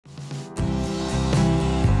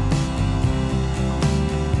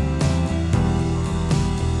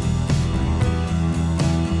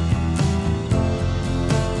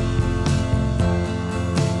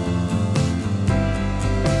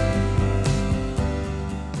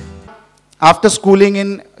after schooling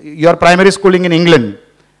in your primary schooling in England,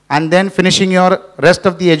 and then finishing your rest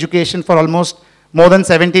of the education for almost more than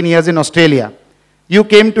 17 years in Australia, you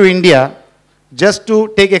came to India just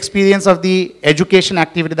to take experience of the education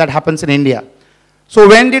activity that happens in India. So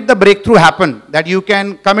when did the breakthrough happen that you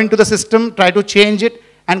can come into the system, try to change it,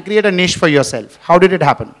 and create a niche for yourself? How did it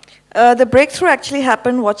happen? The breakthrough actually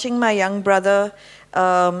happened watching my young brother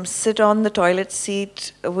sit on the toilet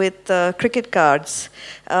seat with cricket cards.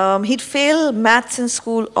 He'd fail maths in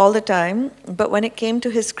school all the time, but when it came to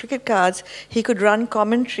his cricket cards, he could run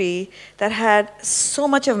commentary that had so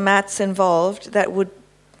much of maths involved that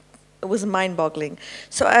it was mind-boggling.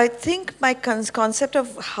 So I think my concept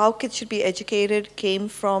of how kids should be educated came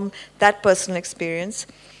from that personal experience.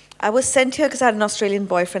 I was sent here because I had an Australian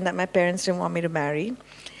boyfriend that my parents didn't want me to marry.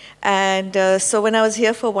 And so when I was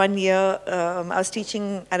here for 1 year, I was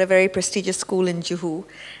teaching at a very prestigious school in Juhu,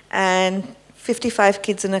 and 55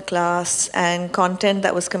 kids in a class, and content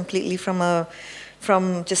that was completely from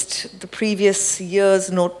just the previous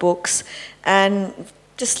year's notebooks, and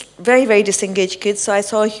just very, very disengaged kids. So I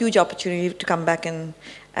saw a huge opportunity to come back and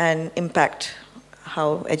impact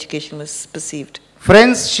how education was perceived.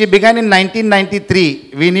 Friends, she began in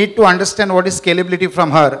 1993. We need to understand what is scalability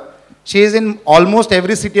from her. She is in almost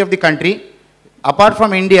every city of the country. Apart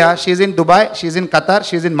from India, she is in Dubai, she is in Qatar,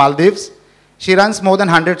 she is in Maldives. She runs more than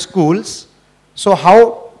 100 schools. So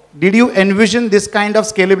how did you envision this kind of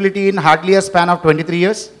scalability in hardly a span of 23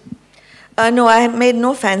 years? No, I made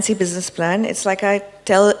no fancy business plan. It's like I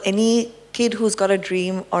tell any kid who's got a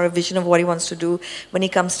dream or a vision of what he wants to do, when he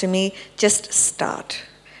comes to me, just start.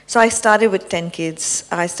 So I started with 10 kids.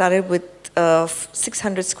 I started with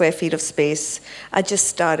 600 square feet of space. I just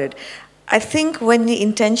started. I think when the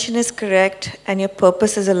intention is correct and your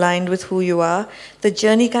purpose is aligned with who you are, the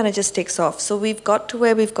journey kind of just takes off. So we've got to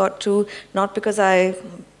where we've got to, not because I'm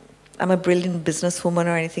a brilliant businesswoman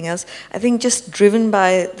or anything else. I think just driven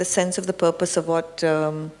by the sense of the purpose of what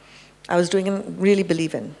I was doing and really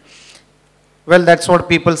believe in. Well, that's what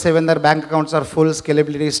people say when their bank accounts are full,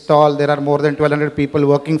 scalability is tall, there are more than 1,200 people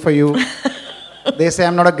working for you. They say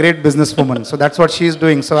I'm not a great businesswoman. So that's what she's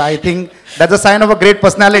doing. So I think that's a sign of a great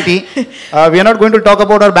personality. We are not going to talk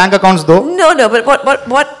about our bank accounts though. No, but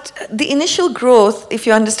what the initial growth, if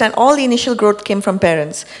you understand, all the initial growth came from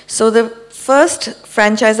parents. So the first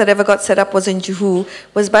franchise that ever got set up was in Juhu,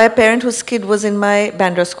 was by a parent whose kid was in my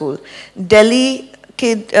Bandra school. Delhi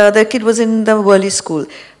kid, the kid was in the Worli school.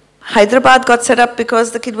 Hyderabad got set up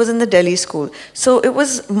because the kid was in the Delhi school. So it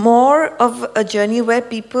was more of a journey where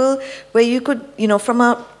you could, from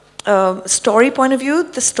a story point of view,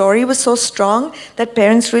 the story was so strong that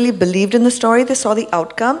parents really believed in the story, they saw the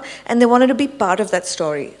outcome, and they wanted to be part of that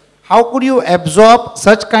story. How could you absorb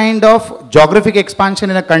such kind of geographic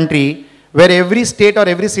expansion in a country where every state or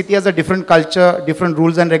every city has a different culture, different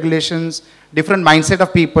rules and regulations, different mindset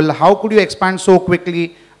of people? How could you expand so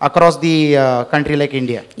quickly across the country like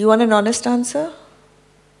India? You want an honest answer?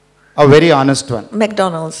 A very honest one.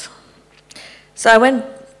 McDonald's. So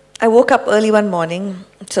I woke up early one morning.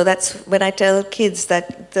 So that's when I tell kids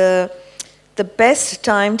that the best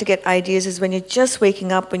time to get ideas is when you're just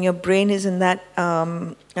waking up, when your brain is in that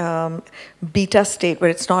beta state where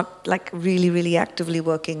it's not like really, really actively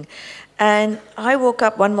working. And I woke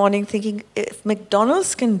up one morning thinking, if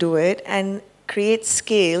McDonald's can do it and create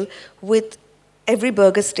scale with every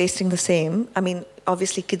burger's tasting the same. I mean,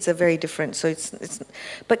 obviously kids are very different, so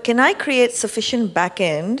but can I create sufficient back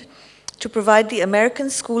end to provide the American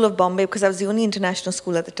School of Bombay, because I was the only international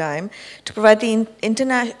school at the time, to provide the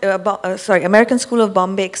American School of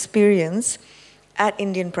Bombay experience at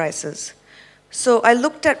Indian prices. So I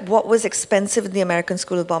looked at what was expensive in the American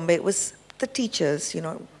School of Bombay. It was the teachers,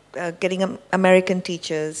 getting American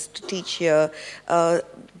teachers to teach here,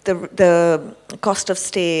 the cost of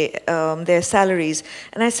stay, their salaries.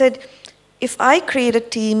 And I said, if I create a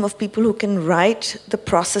team of people who can write the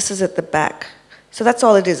processes at the back, so that's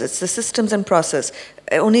all it is, it's the systems and process.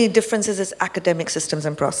 Only difference is it's academic systems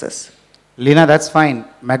and process. Lina, that's fine.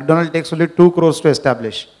 McDonald's takes only 2 crores to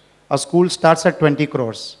establish. A school starts at 20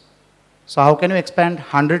 crores. So how can you expand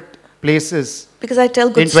 100 places because I tell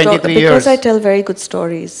good in 23 years? Because I tell very good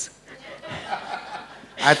stories.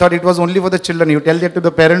 I thought it was only for the children. You tell that to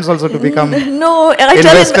the parents also to become No,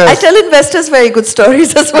 investors. I tell investors very good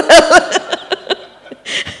stories as well.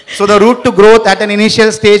 So the route to growth at an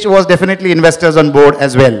initial stage was definitely investors on board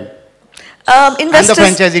as well. Investors,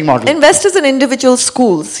 and the franchising model. Investors in individual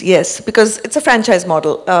schools, yes, because it's a franchise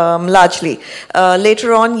model, largely.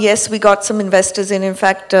 Later on, yes, we got some investors in. In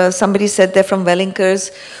fact, somebody said they're from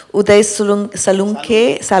Wellinkers. Uday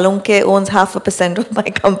Salunke owns 0.5% of my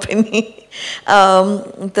company.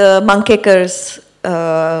 The Mankekers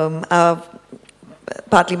are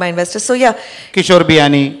partly my investors. So yeah. Kishore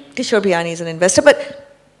Biani is an investor, but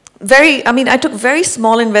I took very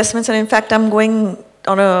small investments, and in fact, I'm going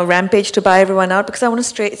on a rampage to buy everyone out because I want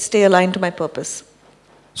to stay aligned to my purpose.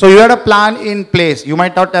 So you had a plan in place. You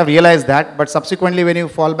might not have realized that, but subsequently when you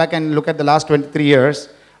fall back and look at the last 23 years,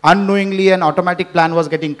 unknowingly an automatic plan was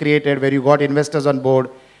getting created where you got investors on board,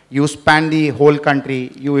 you spanned the whole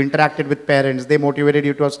country, you interacted with parents, they motivated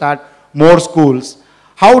you to start more schools.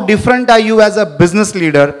 How different are you as a business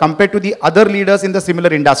leader compared to the other leaders in the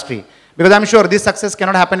similar industry? Because I'm sure this success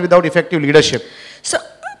cannot happen without effective leadership. So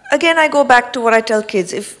again, I go back to what I tell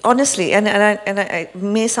kids. If honestly, and I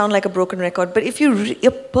may sound like a broken record, but if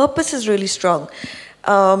your purpose is really strong,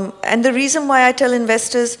 and the reason why I tell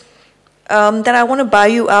investors that I want to buy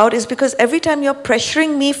you out is because every time you're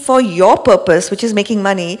pressuring me for your purpose, which is making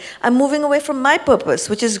money, I'm moving away from my purpose,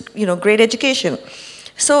 which is great education.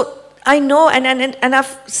 So I know, and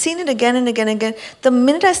I've seen it again and again and again. The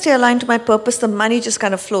minute I stay aligned to my purpose, the money just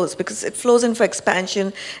kind of flows because it flows in for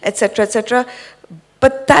expansion, etc., etc.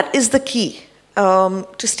 But that is the key to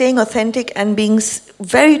staying authentic and being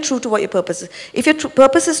very true to what your purpose is. If your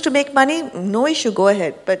purpose is to make money, no issue, go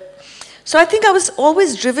ahead. So I think I was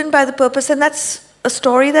always driven by the purpose, and that's a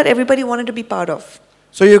story that everybody wanted to be part of.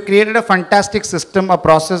 So you created a fantastic system, a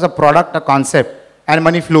process, a product, a concept, and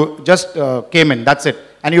money flow just came in, that's it.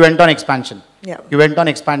 And you went on expansion. Yeah. You went on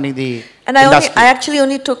expanding the industry. I actually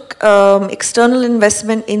only took external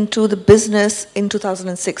investment into the business in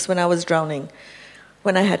 2006 when I was drowning.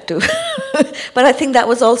 When I had to. But I think that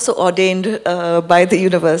was also ordained by the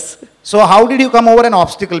universe. So how did you come over an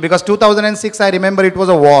obstacle? Because 2006, I remember it was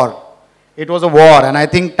a war. It was a war, and I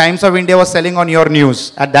think Times of India was selling on your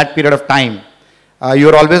news at that period of time. You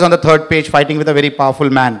were always on the third page fighting with a very powerful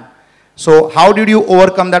man. So how did you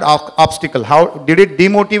overcome that obstacle? How did it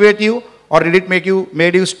demotivate you, or did it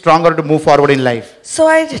made you stronger to move forward in life? So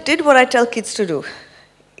I did what I tell kids to do.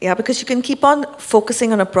 Yeah, because you can keep on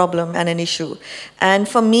focusing on a problem and an issue. And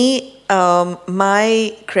for me,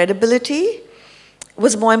 my credibility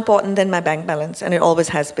was more important than my bank balance, and it always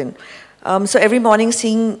has been. So every morning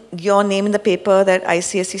seeing your name in the paper that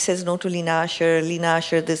ICSE says no to Lina Ashar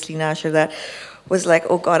this, Lina Ashar that, was like,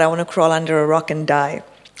 oh God, I want to crawl under a rock and die.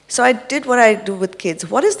 So I did what I do with kids.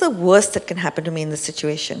 What is the worst that can happen to me in this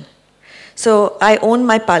situation? So I own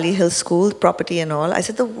my Pali Hill school, property and all. I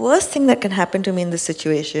said the worst thing that can happen to me in this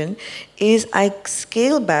situation is I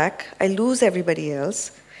scale back, I lose everybody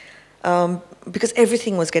else, because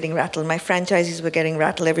everything was getting rattled. My franchisees were getting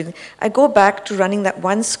rattled, everything. I go back to running that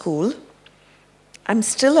one school. I'm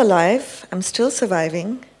still alive, I'm still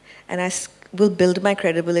surviving, and I will build my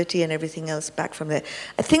credibility and everything else back from there.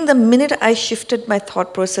 I think the minute I shifted my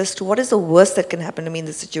thought process to what is the worst that can happen to me in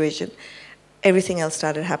this situation, everything else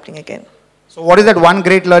started happening again. So what is that one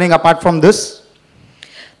great learning apart from this?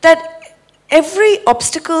 That every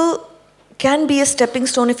obstacle can be a stepping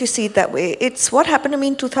stone if you see it that way. It's what happened to me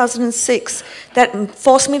in 2006 that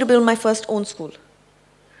forced me to build my first own school.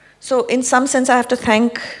 So in some sense, I have to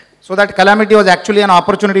thank... So that calamity was actually an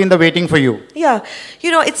opportunity in the waiting for you. Yeah.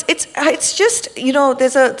 It's just,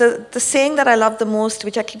 there's the saying that I love the most,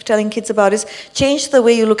 which I keep telling kids about, is change the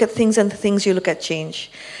way you look at things and the things you look at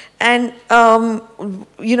change. And,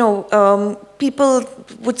 people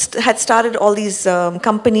had started all these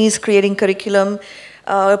companies creating curriculum,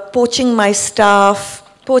 poaching my staff,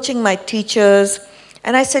 poaching my teachers.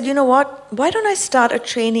 And I said, you know what, why don't I start a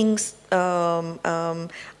training where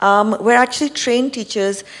I actually train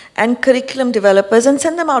teachers and curriculum developers and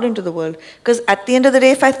send them out into the world. Because at the end of the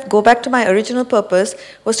day, if I go back to my original purpose,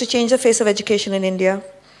 was to change the face of education in India,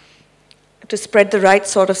 to spread the right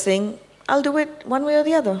sort of thing, I'll do it one way or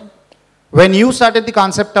the other. When you started the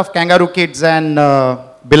concept of Kangaroo Kids and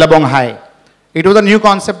Billabong High, it was a new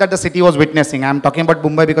concept that the city was witnessing. I'm talking about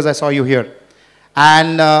Mumbai because I saw you here.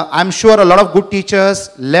 And I'm sure a lot of good teachers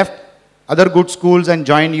left other good schools and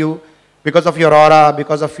joined you because of your aura,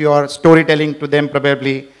 because of your storytelling to them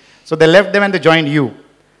probably. So they left them and they joined you.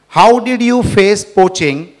 How did you face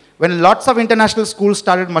poaching when lots of international schools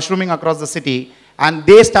started mushrooming across the city and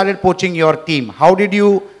they started poaching your team? How did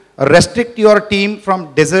you restrict your team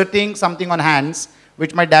from deserting something on hands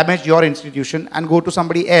which might damage your institution and go to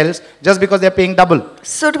somebody else just because they're paying double?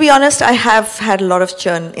 So to be honest, I have had a lot of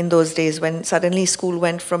churn in those days when suddenly school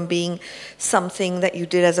went from being something that you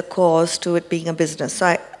did as a cause to it being a business.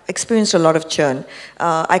 So experienced a lot of churn.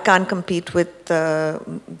 I can't compete with the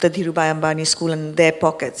Dhirubhai Ambani school and their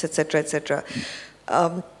pockets, etc., etc.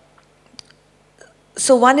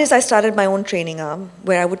 So one is I started my own training arm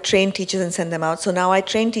where I would train teachers and send them out. So now I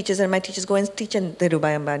train teachers and my teachers go and teach in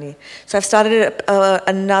Dhirubhai Ambani. So I've started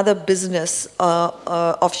another business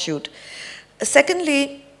offshoot.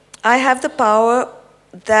 Secondly, I have the power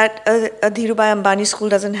that a Dhirubhai Ambani school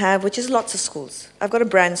doesn't have, which is lots of schools. I've got a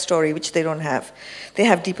brand story, which they don't have. They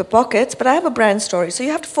have deeper pockets, but I have a brand story. So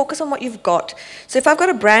you have to focus on what you've got. So if I've got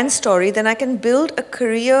a brand story, then I can build a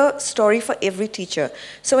career story for every teacher.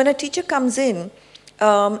 So when a teacher comes in,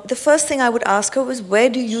 the first thing I would ask her was, where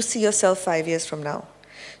do you see yourself 5 years from now?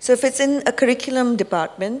 So if it's in a curriculum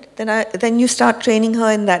department, then you start training her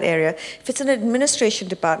in that area. If it's an administration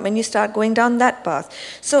department, you start going down that path.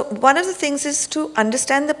 So one of the things is to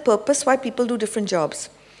understand the purpose why people do different jobs.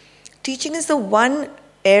 Teaching is the one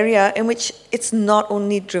area in which it's not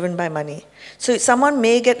only driven by money. So someone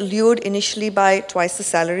may get lured initially by twice the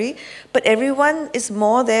salary, but everyone is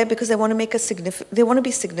more there because they want to make they want to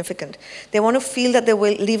be significant. They want to feel that they're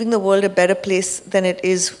leaving the world a better place than it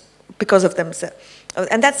is because of themselves.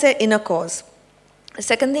 And that's their inner cause. The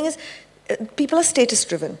second thing is, people are status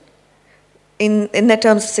driven in their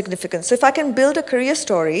terms of significance. So if I can build a career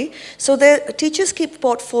story, so the teachers keep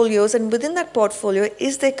portfolios, and within that portfolio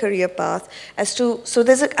is their career path so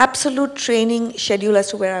there's an absolute training schedule as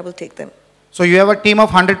to where I will take them. So you have a team of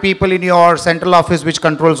 100 people in your central office which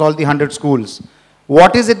controls all the 100 schools.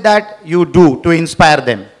 What is it that you do to inspire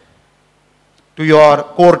them, to your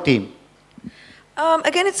core team?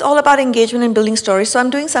 Again, it's all about engagement and building stories. So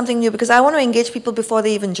I'm doing something new because I want to engage people before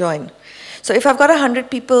they even join. So if I've got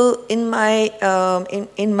 100 people in my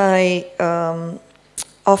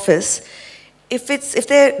office, if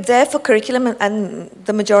they're there for curriculum and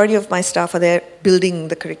the majority of my staff are there building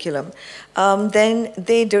the curriculum, then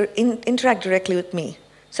they interact directly with me.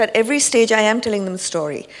 So at every stage, I am telling them the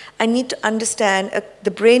story. I need to understand,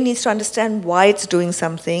 the brain needs to understand why it's doing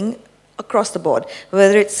something across the board.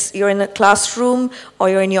 Whether it's you're in a classroom or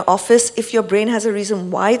you're in your office, if your brain has a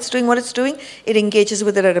reason why it's doing what it's doing, it engages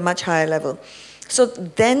with it at a much higher level. So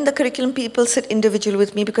then the curriculum people sit individually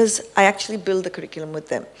with me because I actually build the curriculum with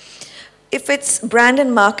them. If it's brand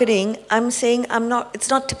and marketing, I'm saying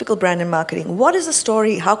it's not typical brand and marketing. What is the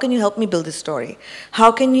story? How can you help me build this story?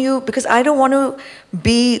 How can you, because I don't want to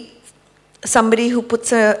be somebody who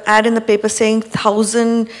puts an ad in the paper saying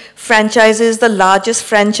 1,000 franchises, the largest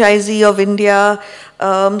franchisee of India,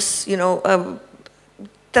 that's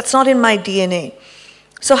not in my DNA.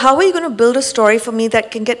 So how are you going to build a story for me that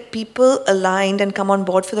can get people aligned and come on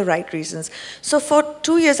board for the right reasons? So for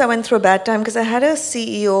 2 years, I went through a bad time because I had a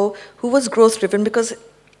CEO who was growth driven because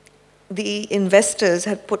the investors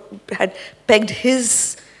had pegged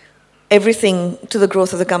his everything to the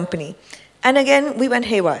growth of the company. And again, we went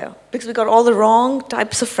haywire because we got all the wrong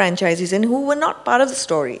types of franchisees in who were not part of the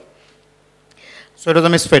story. So it was a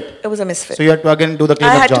misfit? It was a misfit. So you had to again do the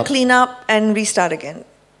cleanup job? I had to clean up and restart again.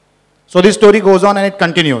 So this story goes on and it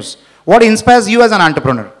continues. What inspires you as an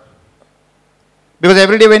entrepreneur? Because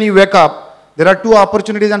every day when you wake up, there are 2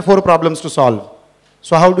 opportunities and 4 problems to solve.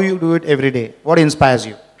 So how do you do it every day? What inspires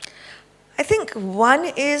you? I think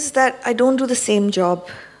one is that I don't do the same job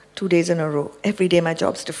 2 days in a row. Every day my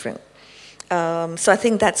job's different. So I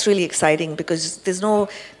think that's really exciting because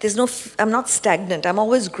I'm not stagnant. I'm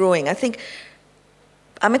always growing. I think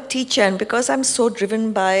I'm a teacher, and because I'm so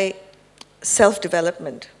driven by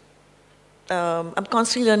self-development, I'm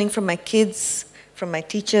constantly learning from my kids, from my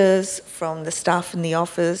teachers, from the staff in the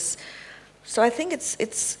office. So I think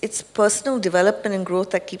it's personal development and growth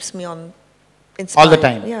that keeps me on inspired. All the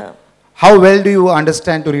time? Yeah. How well do you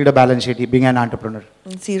understand to read a balance sheet being an entrepreneur?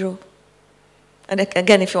 0. And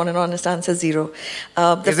again, if you want an honest answer, 0.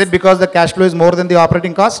 Is it because the cash flow is more than the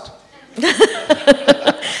operating cost?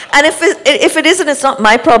 And if it isn't, it's not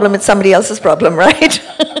my problem, it's somebody else's problem, right?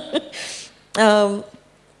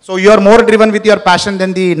 So you're more driven with your passion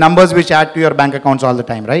than the numbers which add to your bank accounts all the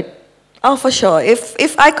time, right? Oh, for sure. If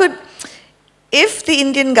the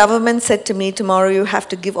Indian government said to me, tomorrow you have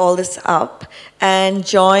to give all this up and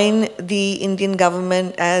join the Indian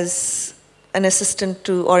government as an assistant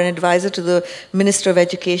to or an advisor to the Minister of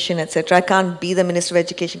Education, etc. I can't be the Minister of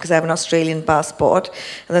Education because I have an Australian passport,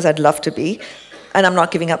 unless I'd love to be, and I'm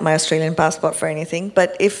not giving up my Australian passport for anything.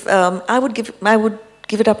 But if I would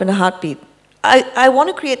give it up in a heartbeat. I want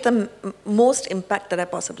to create the most impact that I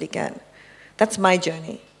possibly can. That's my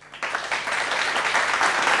journey.